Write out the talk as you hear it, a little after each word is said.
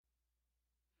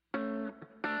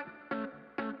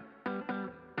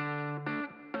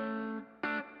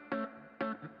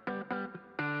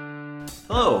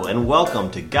Hello, and welcome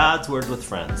to God's Word with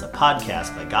Friends, a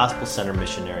podcast by Gospel Center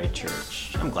Missionary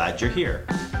Church. I'm glad you're here.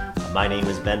 My name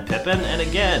is Ben Pippin, and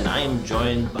again, I am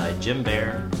joined by Jim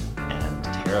Bear and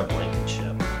Tara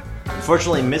Blankenship.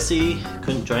 Unfortunately, Missy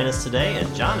couldn't join us today,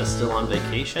 and John is still on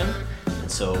vacation, and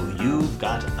so you've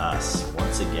got us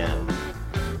once again.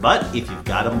 But if you've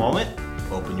got a moment,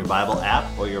 open your Bible app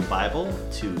or your Bible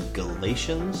to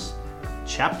Galatians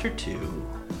chapter 2,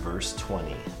 verse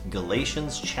 20.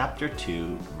 Galatians chapter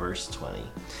 2, verse 20.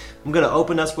 I'm going to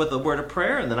open us with a word of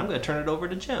prayer, and then I'm going to turn it over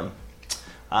to Jim.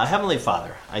 Heavenly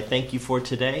Father, I thank you for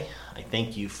today. I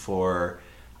thank you for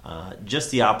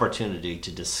just the opportunity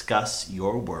to discuss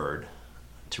your word,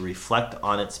 to reflect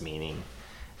on its meaning,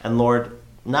 and Lord,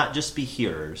 not just be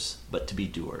hearers, but to be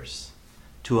doers,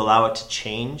 to allow it to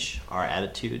change our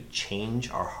attitude,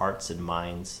 change our hearts and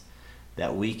minds,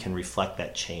 that we can reflect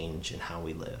that change in how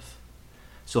we live.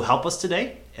 So help us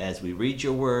today as we read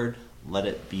your word. Let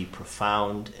it be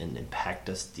profound and impact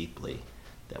us deeply,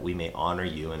 that we may honor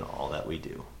you in all that we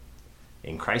do.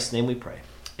 In Christ's name we pray.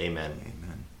 Amen.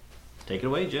 Amen. Take it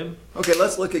away, Jim. Okay,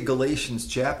 let's look at Galatians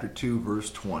chapter 2,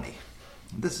 verse 20.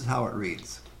 This is how it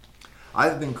reads. I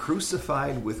have been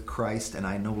crucified with Christ, and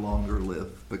I no longer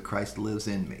live, but Christ lives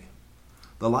in me.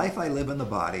 The life I live in the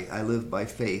body, I live by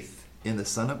faith in the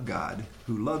Son of God,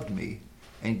 who loved me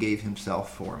and gave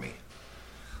himself for me.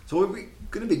 So we're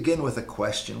going to begin with a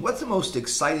question. What's the most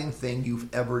exciting thing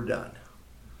you've ever done?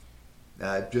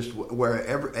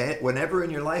 Whenever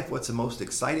in your life, what's the most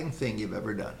exciting thing you've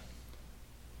ever done?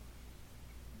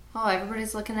 Oh,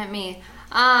 everybody's looking at me.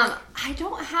 I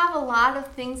don't have a lot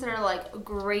of things that are like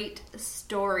great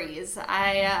stories.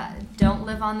 I don't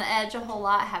live on the edge a whole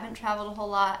lot, haven't traveled a whole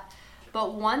lot.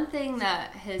 But one thing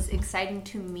that is exciting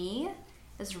to me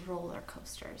is roller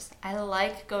coasters. I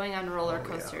like going on roller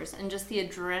coasters and just the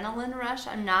adrenaline rush.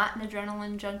 I'm not an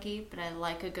adrenaline junkie, but I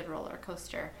like a good roller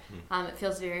coaster. It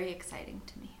feels very exciting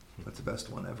to me. What's the best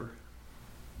one ever?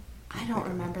 I don't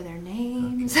remember their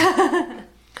names. Okay.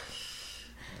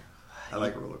 I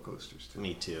like roller coasters too.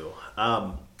 Me too.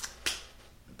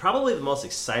 Probably the most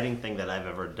exciting thing that I've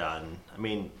ever done. I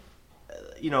mean,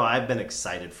 I've been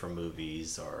excited for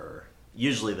movies, or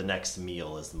usually the next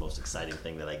meal is the most exciting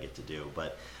thing that I get to do.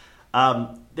 But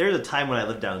there's a time when I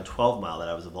lived down in 12 Mile that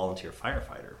I was a volunteer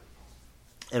firefighter.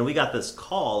 And we got this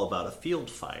call about a field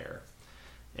fire.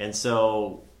 And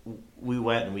so we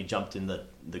went and we jumped in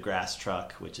the grass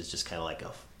truck, which is just kind of like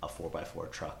a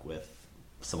 4x4 truck with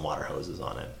some water hoses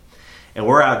on it. And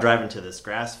we're out driving to this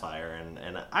grass fire,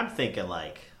 and I'm thinking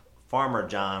like Farmer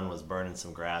John was burning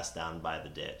some grass down by the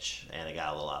ditch, and it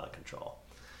got a little out of control.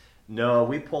 No,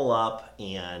 we pull up,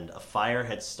 and a fire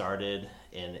had started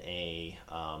in a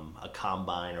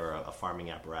combine or a farming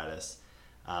apparatus.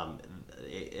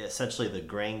 Essentially, the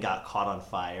grain got caught on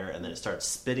fire, and then it started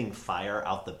spitting fire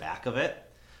out the back of it.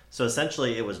 So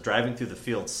essentially, it was driving through the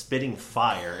field, spitting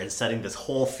fire, and setting this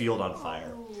whole field on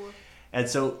fire. Oh. And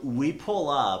so we pull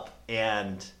up,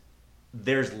 and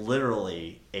there's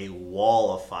literally a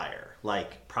wall of fire,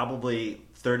 like probably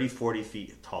 30, 40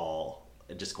 feet tall,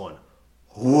 and just going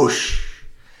whoosh.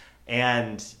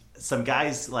 And some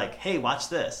guys like, hey, watch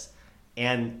this.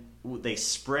 And they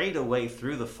sprayed away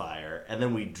through the fire, and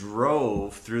then we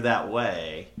drove through that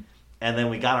way, and then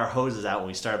we got our hoses out, and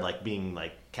we started like being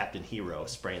like Captain Hero,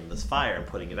 spraying this fire and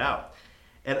putting it out.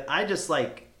 And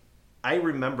I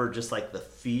remember just like the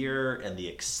fear and the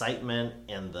excitement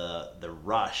and the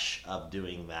rush of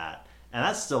doing that. And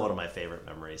that's still one of my favorite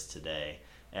memories today.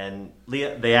 And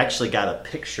Leah, they actually got a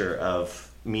picture of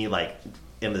me like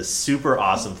in this super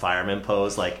awesome fireman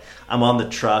pose. Like I'm on the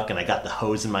truck and I got the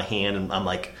hose in my hand and I'm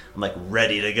like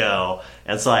ready to go.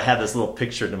 And so I had this little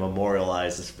picture to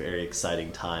memorialize this very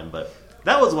exciting time. But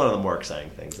that was one of the more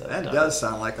exciting things that I've done. That does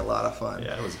sound like a lot of fun.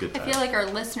 Yeah, it was a good time. I feel like our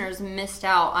listeners missed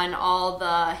out on all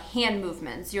the hand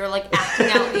movements. You're like acting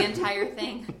out the entire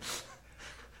thing.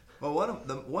 Well, one of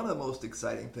the most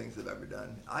exciting things I've ever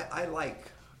done. I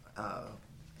like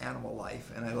animal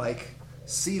life and I like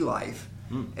sea life.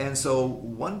 And so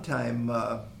one time,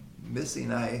 Missy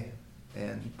and I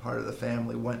and part of the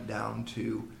family went down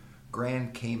to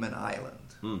Grand Cayman Island.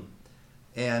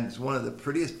 And it's one of the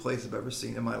prettiest places I've ever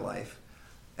seen in my life.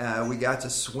 We got to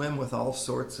swim with all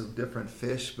sorts of different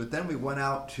fish, but then we went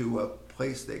out to a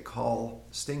place they call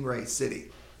Stingray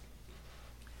City.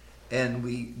 And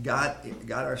we got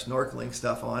our snorkeling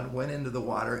stuff on, went into the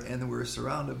water, and we were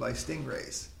surrounded by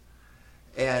stingrays.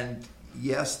 And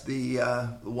yes, the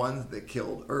ones that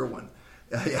killed Irwin.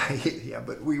 Yeah,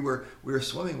 but we were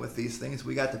swimming with these things.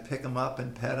 We got to pick them up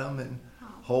and pet them and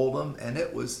hold them, and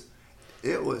it was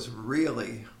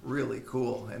really, really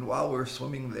cool. And while we were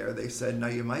swimming there, they said, now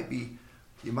you might be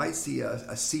you might see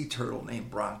a sea turtle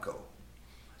named Bronco.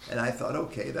 And I thought,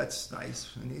 okay, that's nice.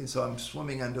 And so I'm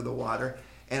swimming under the water,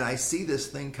 and I see this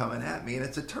thing coming at me, and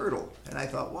it's a turtle. And I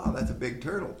thought, wow, that's a big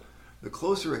turtle. The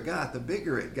closer it got, the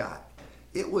bigger it got.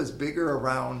 It was bigger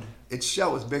around, its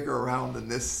shell was bigger around than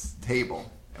this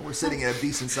table. And we're sitting at a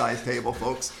decent-sized table,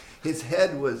 folks. His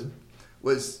head was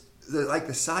like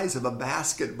the size of a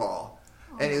basketball.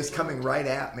 And he was coming right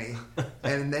at me.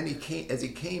 And then as he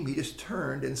came, he just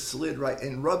turned and slid right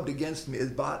and rubbed against me,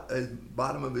 his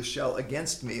bottom of his shell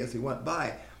against me as he went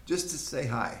by, just to say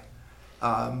hi.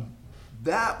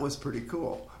 That was pretty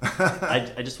cool.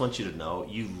 I just want you to know,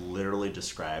 you literally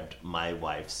described my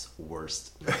wife's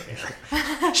worst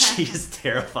nightmare. She is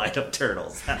terrified of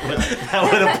turtles.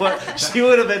 She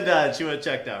would have been done. She would have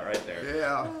checked out right there.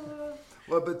 Yeah.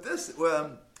 Well, but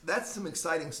that's some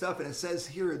exciting stuff. And it says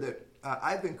here that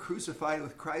I've been crucified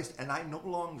with Christ and I no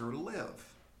longer live.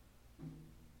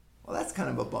 Well, that's kind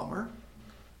of a bummer.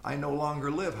 I no longer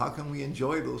live. How can we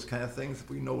enjoy those kind of things if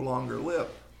we no longer live?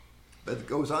 But it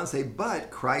goes on to say,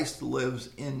 but Christ lives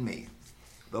in me.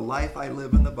 The life I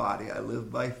live in the body, I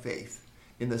live by faith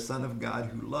in the Son of God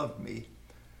who loved me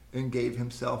and gave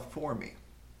himself for me.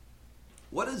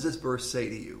 What does this verse say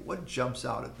to you? What jumps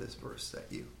out of this verse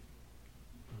at you?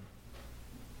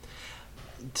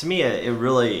 To me, it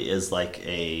really is like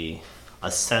a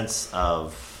sense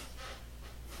of,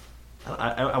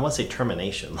 I want to say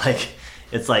termination. Like,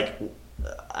 it's like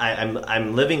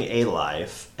I'm living a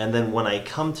life, and then when I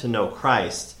come to know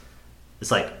Christ,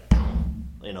 it's like,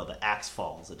 the axe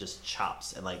falls, it just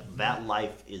chops, and like that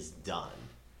life is done,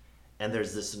 and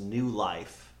there's this new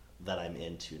life that I'm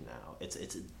into now. It's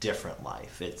a different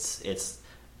life. It's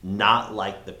not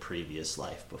like the previous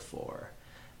life before.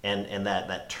 And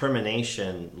that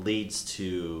termination leads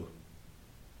to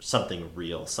something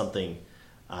real, something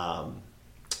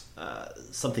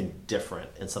different,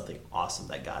 and something awesome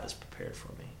that God has prepared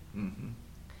for me.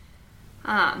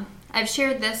 Mm-hmm. I've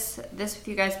shared this with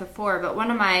you guys before, but one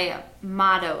of my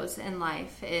mottos in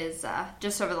life is,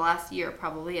 just over the last year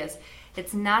probably, is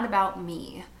it's not about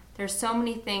me. There's so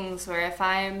many things where if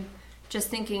I'm just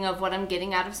thinking of what I'm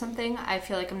getting out of something, I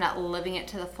feel like I'm not living it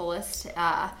to the fullest.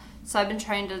 So I've been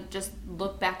trying to just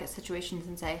look back at situations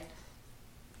and say,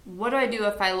 what do I do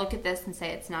if I look at this and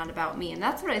say it's not about me? And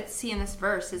that's what I see in this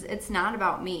verse, is it's not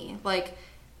about me. Like,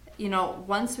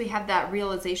 once we have that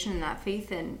realization and that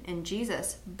faith in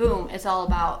Jesus, boom, it's all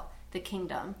about the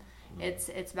kingdom. It's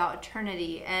about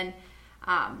eternity. And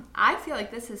I feel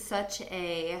like this is such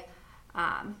a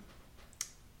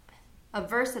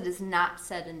verse that is not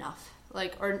said enough,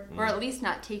 or at least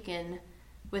not taken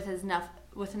with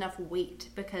enough weight,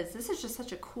 because this is just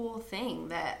such a cool thing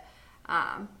that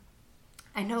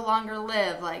I no longer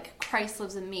live, like Christ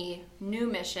lives in me, new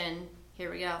mission,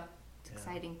 here we go. It's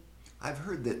exciting. I've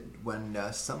heard that when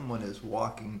someone is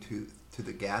walking to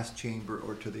the gas chamber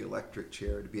or to the electric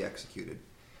chair to be executed,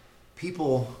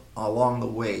 people along the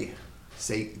way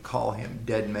call him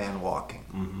dead man walking.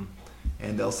 Mm-hmm.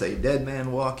 And they'll say dead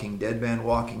man walking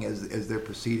as they're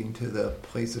proceeding to the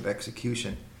place of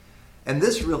execution. And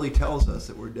this really tells us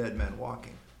that we're dead men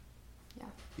walking.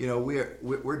 Yeah.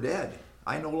 We're dead.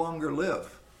 I no longer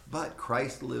live, but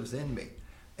Christ lives in me.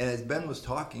 And as Ben was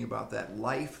talking about that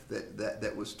life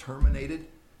that was terminated,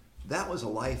 that was a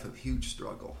life of huge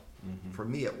struggle. Mm-hmm. For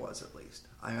me, it was, at least.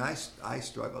 I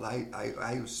struggled.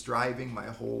 I was striving my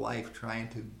whole life trying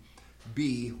to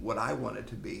be what I wanted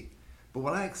to be. But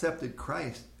when I accepted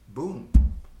Christ, boom,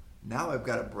 now I've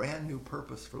got a brand new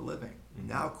purpose for living. Mm-hmm.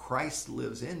 Now Christ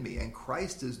lives in me, and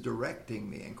Christ is directing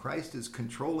me, and Christ is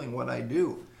controlling what I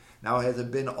do. Now, has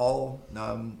it been all,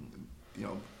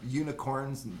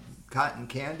 unicorns and cotton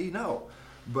candy? No.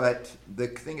 But the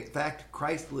fact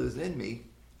Christ lives in me,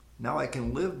 now I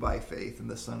can live by faith in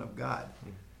the Son of God.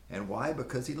 Mm-hmm. And why?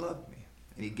 Because he loved me,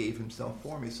 and he gave himself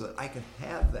for me so that I can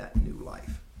have that new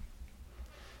life.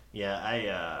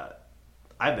 Yeah,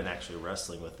 I've been actually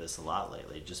wrestling with this a lot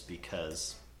lately, just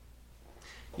because,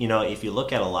 if you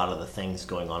look at a lot of the things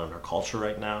going on in our culture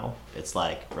right now, it's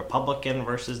like Republican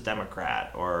versus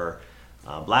Democrat, or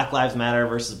Black Lives Matter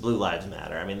versus Blue Lives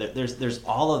Matter. I mean, there's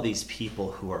all of these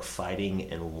people who are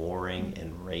fighting and warring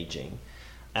and raging.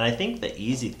 And I think the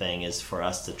easy thing is for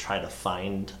us to try to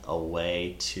find a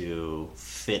way to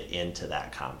fit into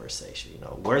that conversation.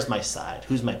 Where's my side?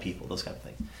 Who's my people? Those kind of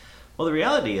things. Well, the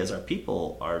reality is our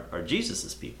people are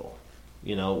Jesus's people.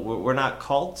 We're not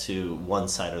called to one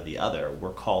side or the other.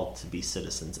 We're called to be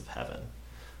citizens of heaven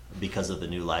because of the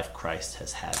new life Christ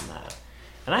has had in that.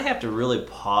 And I have to really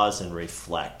pause and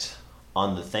reflect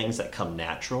on the things that come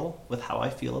natural with how I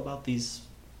feel about these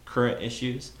current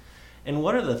issues, and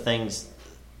what are the things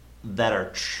that are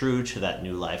true to that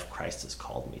new life Christ has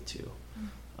called me to.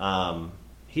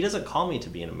 He doesn't call me to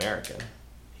be an American.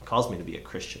 He calls me to be a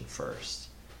Christian first.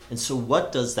 And so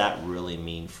what does that really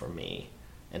mean for me?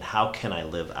 And how can I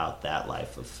live out that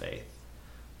life of faith?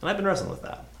 And I've been wrestling with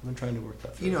that. I've been trying to work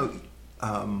that through. You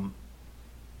know,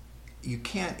 you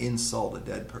can't insult a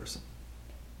dead person.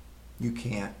 You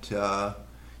can't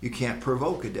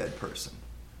provoke a dead person.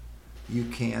 You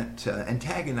can't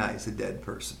antagonize a dead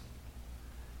person.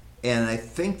 And I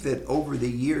think that over the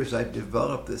years I've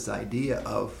developed this idea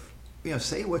of,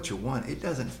 say what you want. It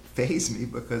doesn't faze me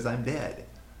because I'm dead.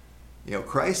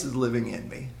 Christ is living in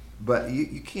me, but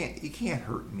you can't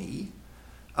hurt me.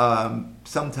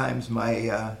 Sometimes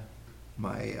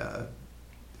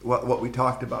what we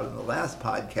talked about in the last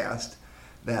podcast,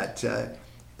 that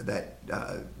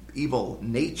evil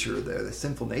nature, the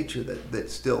sinful nature that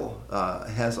still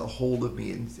has a hold of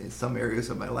me in some areas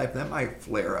of my life, that might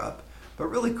flare up. But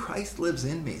really, Christ lives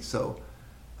in me. So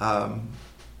the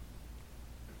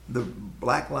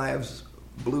black lives,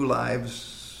 blue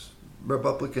lives,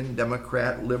 Republican,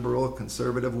 Democrat, liberal,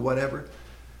 conservative, whatever,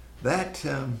 that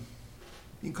you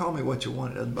can call me what you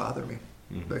want. It doesn't bother me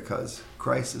because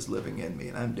Christ is living in me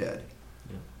and I'm dead.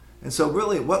 Yeah. And so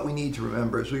really what we need to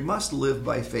remember is we must live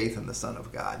by faith in the Son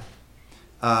of God.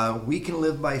 We can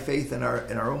live by faith in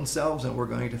our own selves, and we're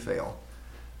going to fail.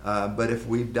 But if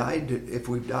we've died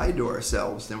to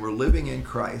ourselves, then we're living in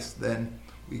Christ, then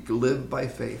we can live by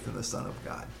faith in the Son of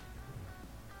God.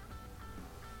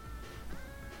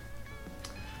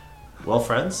 Well,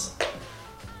 friends,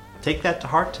 take that to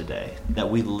heart today, that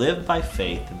we live by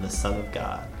faith in the Son of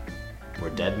God.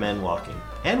 We're dead men walking,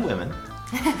 and women.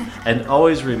 And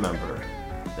always remember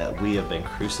that we have been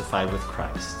crucified with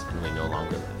Christ, and we no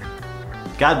longer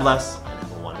live. God bless.